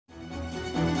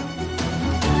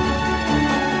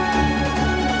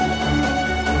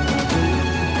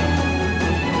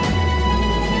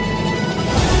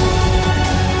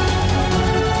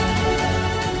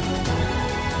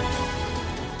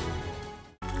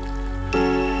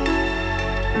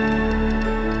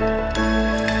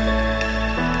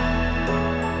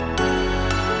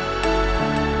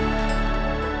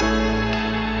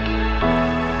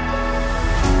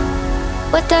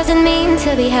doesn't mean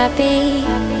to be happy,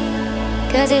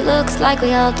 'cause it looks like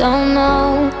we all don't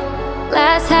know.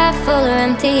 Glass half full or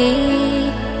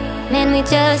empty, man, we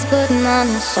just putting on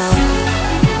a show.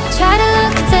 Try to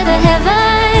look to the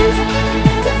heavens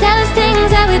to tell us things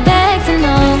that we beg to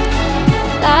know.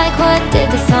 Like, what did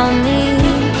this all mean?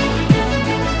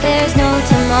 There's no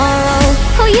tomorrow.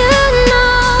 Oh, you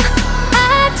know,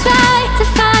 I try to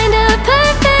find a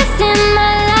purpose in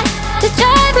my life, to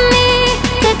drive me,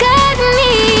 to guide me.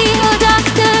 Oh,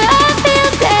 doctor, I feel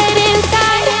dead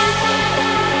inside.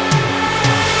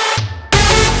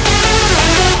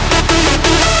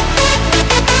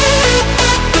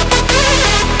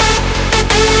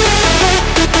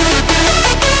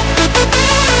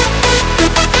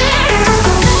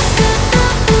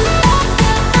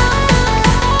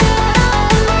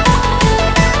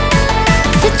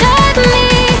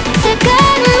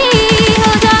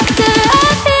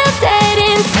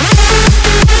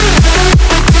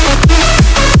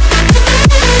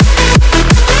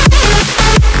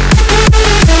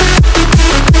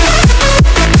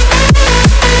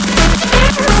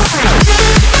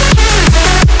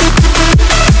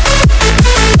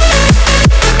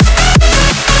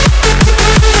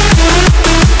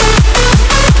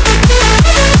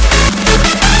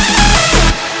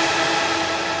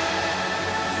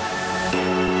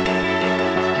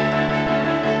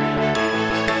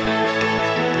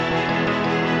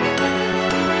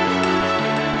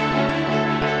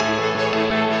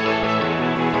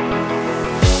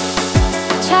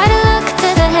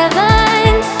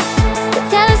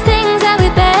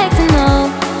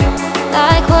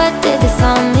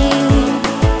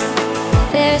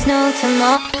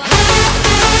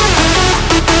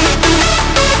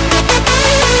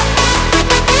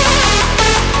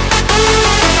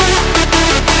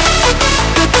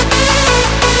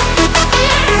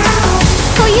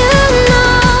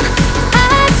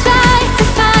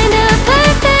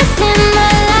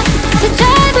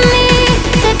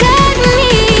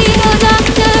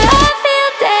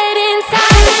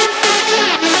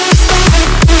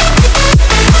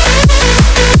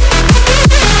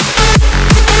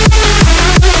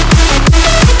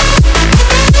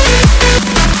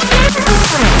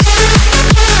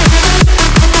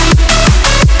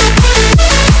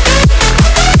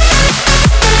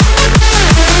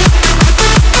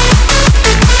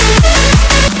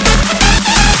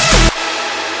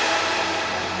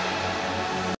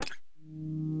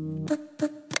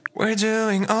 We're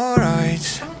doing alright.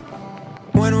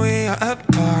 When we are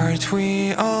apart,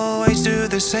 we always do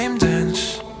the same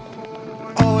dance.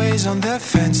 Always on the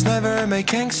fence, never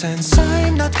making sense.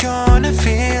 I'm not gonna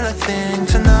feel a thing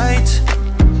tonight.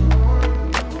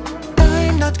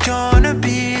 I'm not gonna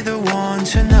be the one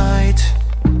tonight.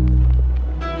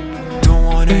 Don't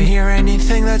wanna hear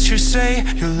anything that you say.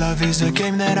 Your love is a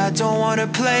game that I don't wanna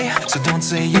play. So don't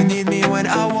say you need me when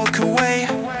I walk away.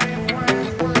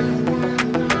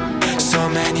 So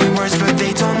many words, but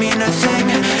they don't mean a thing.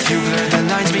 You blur the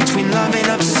lines between love and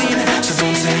obscene. So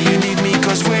don't say you need me,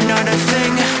 'cause we're not a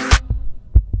thing.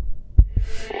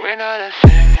 We're not a thing.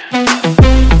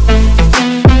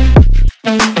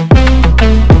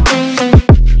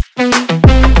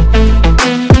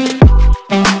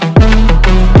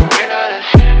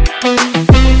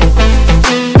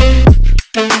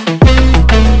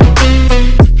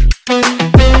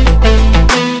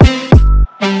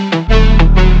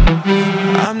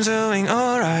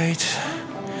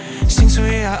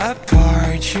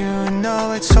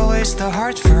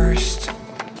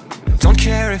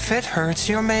 It hurts,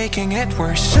 you're making it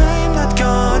worse. I'm not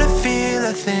gonna feel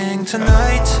a thing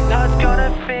tonight. Not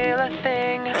gonna feel a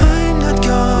thing. I'm not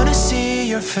gonna see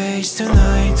your face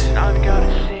tonight. Not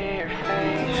gonna see your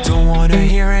face. Don't wanna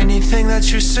hear anything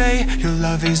that you say. Your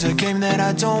love is a game that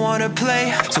I don't wanna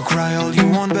play. So cry all you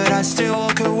want, but I still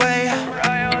walk away.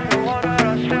 Cry all you want, but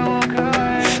I still walk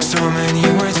away. So many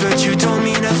words, but you don't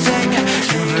mean a thing.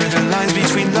 You blur the lines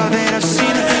between love and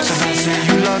obscene. So don't say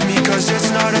you love me, 'cause it's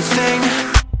not a thing.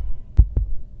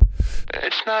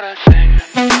 It's not a thing.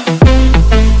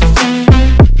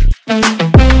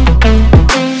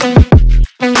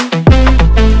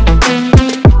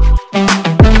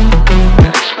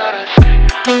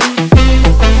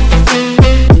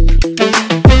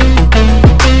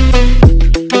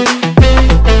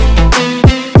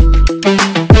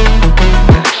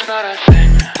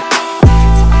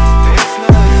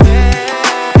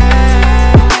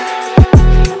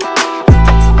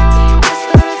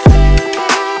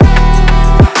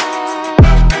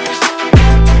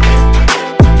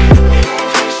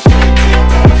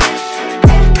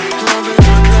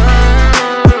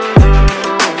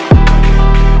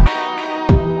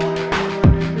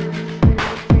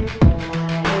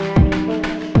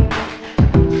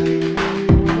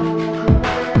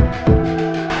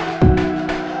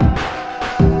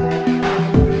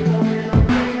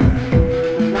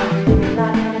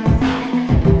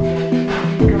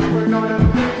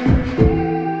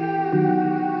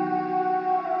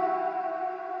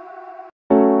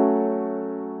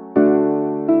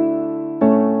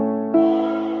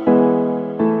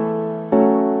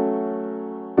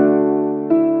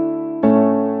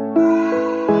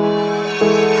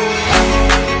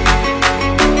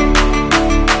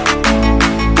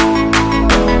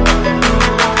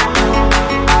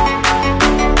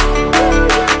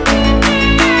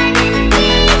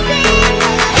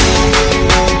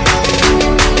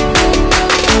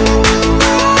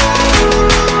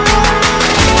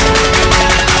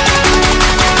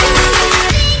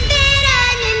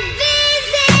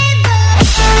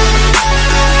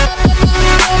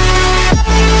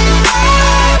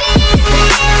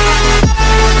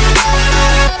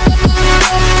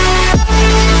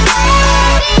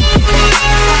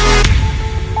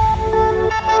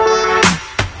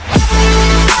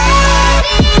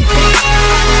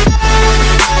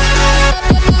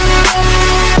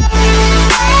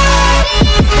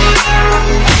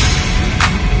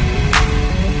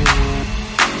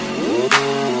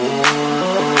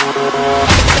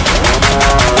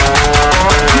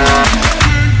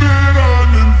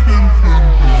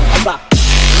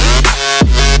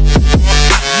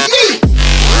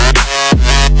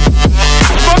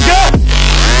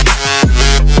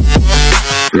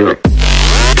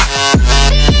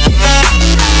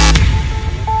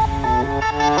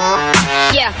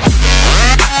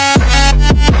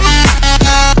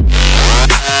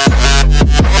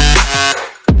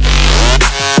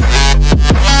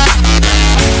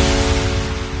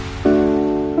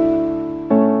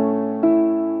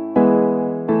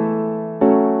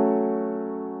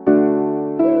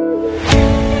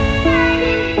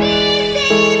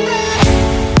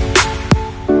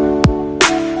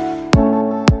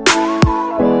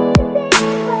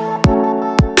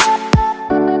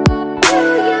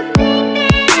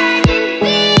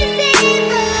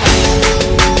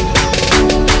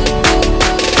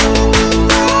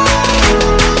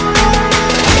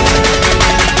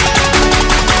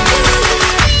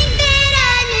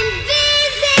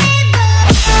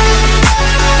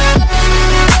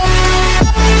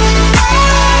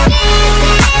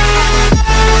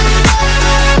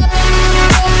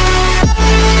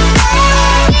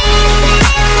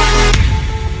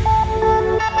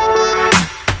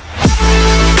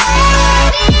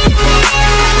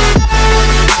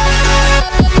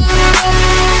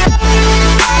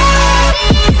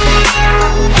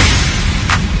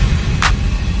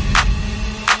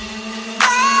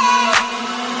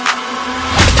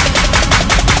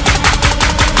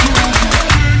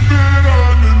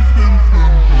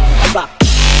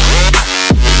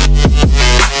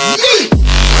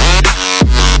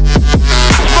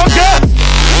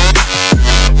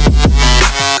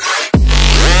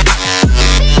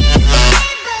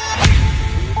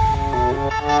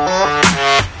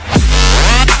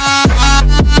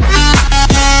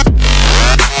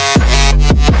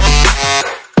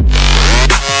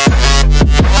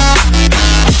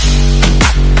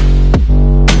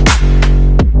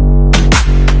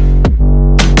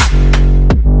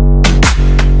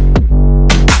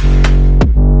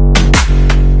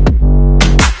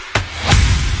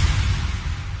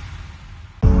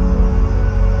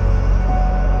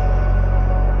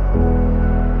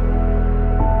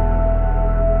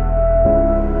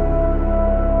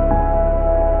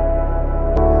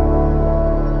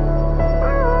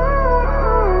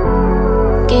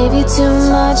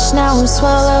 much, now I'm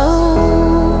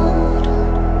swallowed.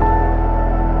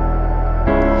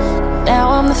 Now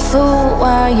I'm the fool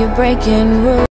while you're breaking rules.